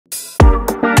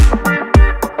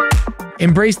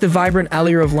Embrace the vibrant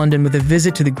allure of London with a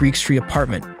visit to the Greek Street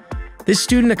apartment. This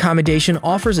student accommodation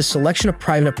offers a selection of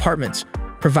private apartments,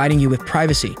 providing you with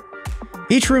privacy.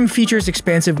 Each room features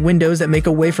expansive windows that make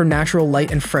a way for natural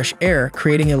light and fresh air,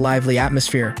 creating a lively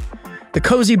atmosphere. The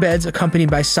cozy beds, accompanied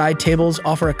by side tables,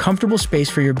 offer a comfortable space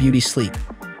for your beauty sleep.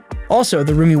 Also,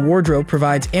 the roomy wardrobe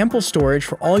provides ample storage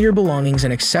for all your belongings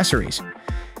and accessories.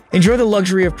 Enjoy the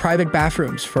luxury of private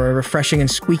bathrooms for a refreshing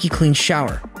and squeaky clean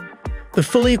shower. The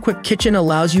fully equipped kitchen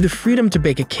allows you the freedom to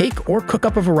bake a cake or cook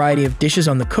up a variety of dishes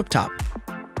on the cooktop.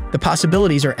 The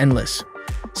possibilities are endless.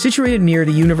 Situated near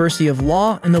the University of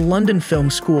Law and the London Film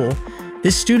School,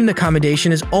 this student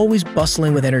accommodation is always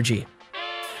bustling with energy.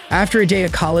 After a day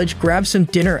at college, grab some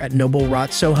dinner at Noble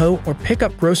Rot Soho or pick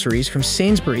up groceries from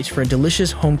Sainsbury's for a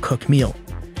delicious home-cooked meal.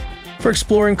 For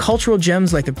exploring cultural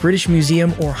gems like the British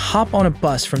Museum or hop on a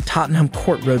bus from Tottenham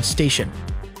Court Road Station.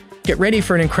 Get ready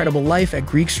for an incredible life at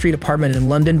Greek Street Apartment in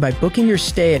London by booking your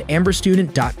stay at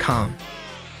amberstudent.com.